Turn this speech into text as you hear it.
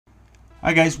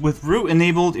Alright guys, with root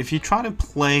enabled, if you try to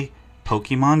play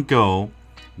Pokemon Go,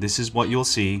 this is what you'll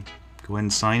see. Go ahead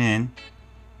and sign in.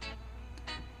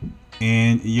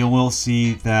 And you will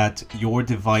see that your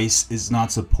device is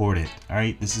not supported.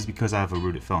 Alright, this is because I have a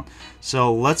rooted phone.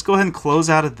 So let's go ahead and close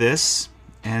out of this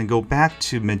and go back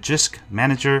to Magisk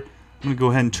Manager. I'm going to go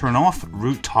ahead and turn off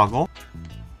root toggle.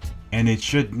 And it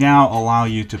should now allow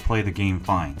you to play the game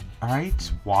fine.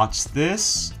 Alright, watch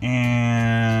this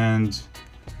and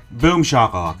boom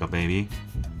shakalaka, baby.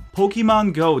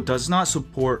 Pokemon Go does not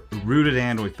support rooted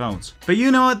Android phones. But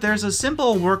you know what? There's a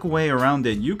simple workaway around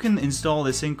it. You can install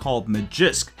this thing called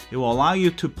Magisk. It will allow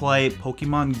you to play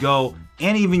Pokemon Go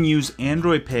and even use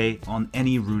Android Pay on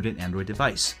any rooted Android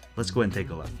device. Let's go ahead and take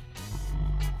a look.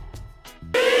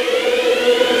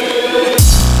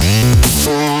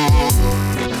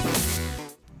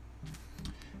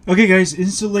 Okay guys,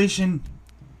 installation.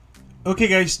 Okay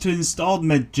guys, to install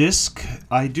Magisk,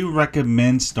 I do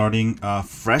recommend starting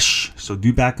fresh. So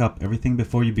do back up everything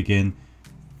before you begin.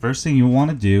 First thing you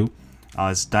want to do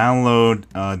is download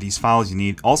these files you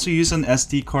need. Also use an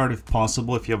SD card if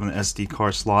possible. If you have an SD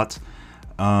card slot,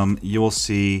 you will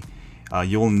see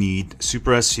you'll need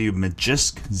Super SU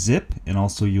Magisk zip, and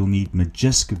also you'll need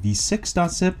Magisk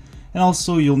v6.zip, and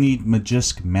also you'll need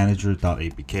Magisk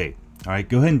manager.apk. Alright,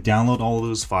 go ahead and download all of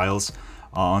those files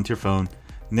onto your phone.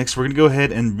 Next, we're going to go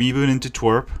ahead and reboot into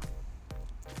Twrp.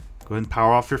 Go ahead and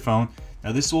power off your phone.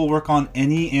 Now, this will work on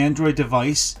any Android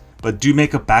device, but do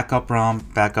make a backup ROM,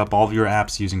 backup all of your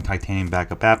apps using Titanium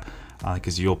Backup app,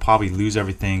 because you'll probably lose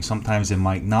everything. Sometimes it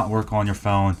might not work on your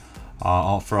phone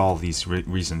for all of these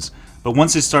reasons. But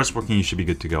once it starts working, you should be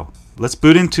good to go. Let's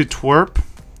boot into Twrp.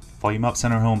 Volume up,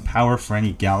 center home, power for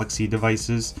any Galaxy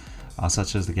devices,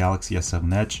 such as the Galaxy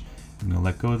S7 Edge. I'm going to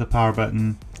let go of the power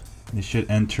button. It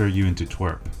should enter you into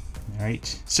Twrp.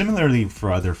 Alright. Similarly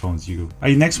for other phones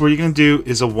Alright, next what you're going to do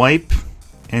is a wipe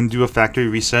and do a factory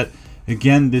reset.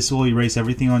 Again, this will erase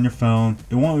everything on your phone.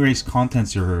 It won't erase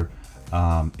contents or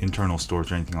internal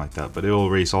storage or anything like that, but it will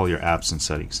erase all your apps and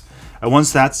settings.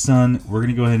 Once that's done, we're going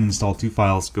to go ahead and install two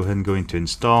files. Go ahead and go into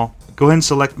install. Go ahead and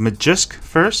select Magisk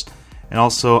first, and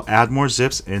also add more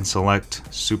zips and select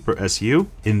Super SU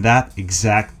in that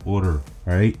exact order.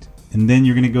 Alright. And then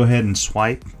you're going to go ahead and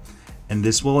swipe, and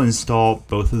this will install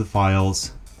both of the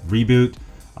files. Reboot,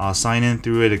 sign in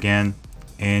through it again,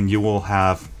 and you will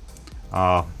have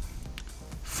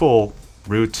full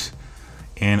root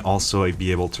and also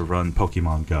be able to run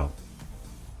Pokemon Go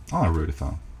on a rooted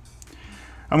phone.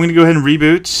 I'm going to go ahead and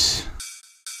reboot.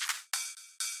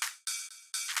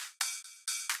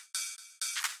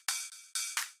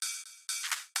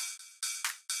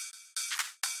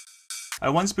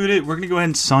 Once booted, we're going to go ahead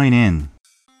and sign in.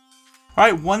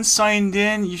 Alright, once signed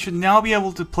in, you should now be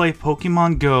able to play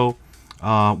Pokemon Go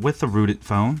with a rooted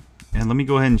phone. And let me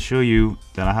go ahead and show you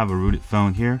that I have a rooted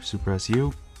phone here, Super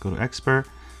SU. Go to Expert,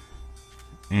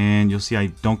 and you'll see I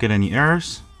don't get any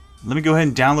errors. Let me go ahead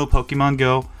and download Pokemon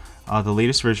Go, the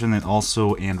latest version, and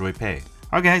also Android Pay.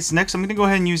 Alright guys, next I'm going to go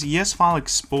ahead and use ES File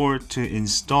Explorer to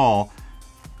install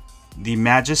the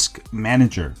Magisk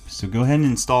Manager. So go ahead and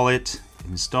install it.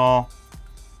 Install.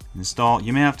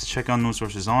 You may have to check unknown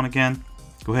sources on again.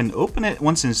 Go ahead and open it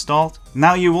once installed.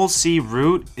 Now you will see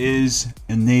root is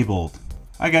enabled.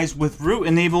 Alright guys, with root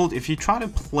enabled, if you try to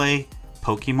play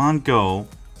Pokemon Go,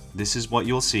 this is what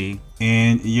you'll see.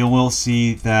 And you will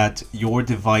see that your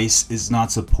device is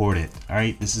not supported.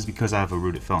 Alright, this is because I have a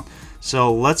rooted phone.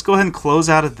 So let's go ahead and close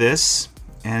out of this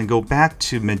and go back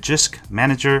to Magisk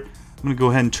Manager. I'm going to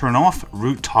go ahead and turn off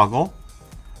root toggle.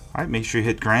 Alright, make sure you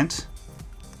hit grant.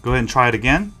 Go ahead and try it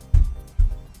again.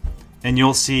 And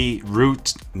you'll see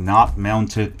root not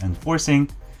mounted and forcing.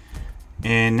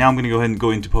 And now I'm going to go ahead and go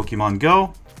into Pokemon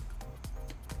Go.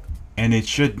 And it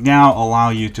should now allow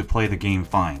you to play the game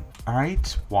fine.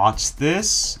 Alright, watch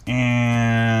this.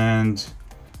 And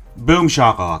boom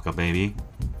shakalaka, baby.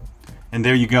 And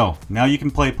there you go. Now you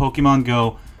can play Pokemon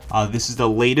Go. This is the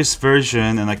latest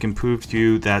version, and I can prove to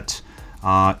you that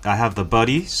I have the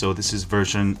buddy. So this is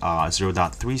version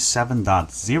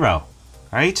 0.37.0.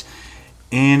 Right?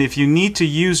 And if you need to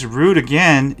use root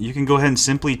again, you can go ahead and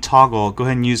simply toggle. Go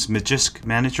ahead and use Magisk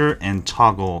Manager and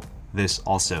toggle this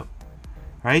also.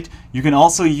 Right? You can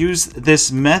also use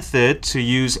this method to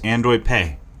use Android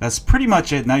Pay. That's pretty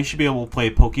much it. Now you should be able to play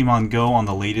Pokemon Go on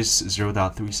the latest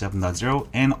 0.37.0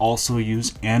 and also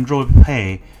use Android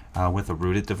Pay with a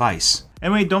rooted device.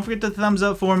 Anyway, don't forget to thumbs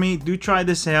up for me. Do try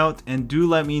this out, and do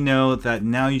let me know that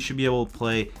now you should be able to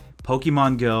play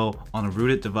Pokemon Go on a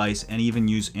rooted device and even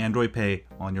use Android Pay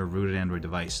on your rooted Android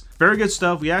device. Very good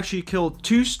stuff. We actually killed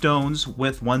 2 stones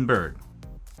with 1 bird.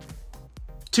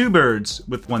 two birds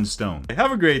with one stone.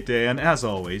 Have a great day, and as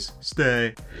always,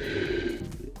 stay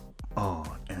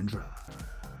on Android.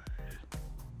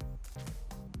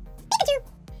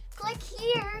 Click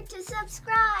here to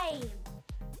subscribe.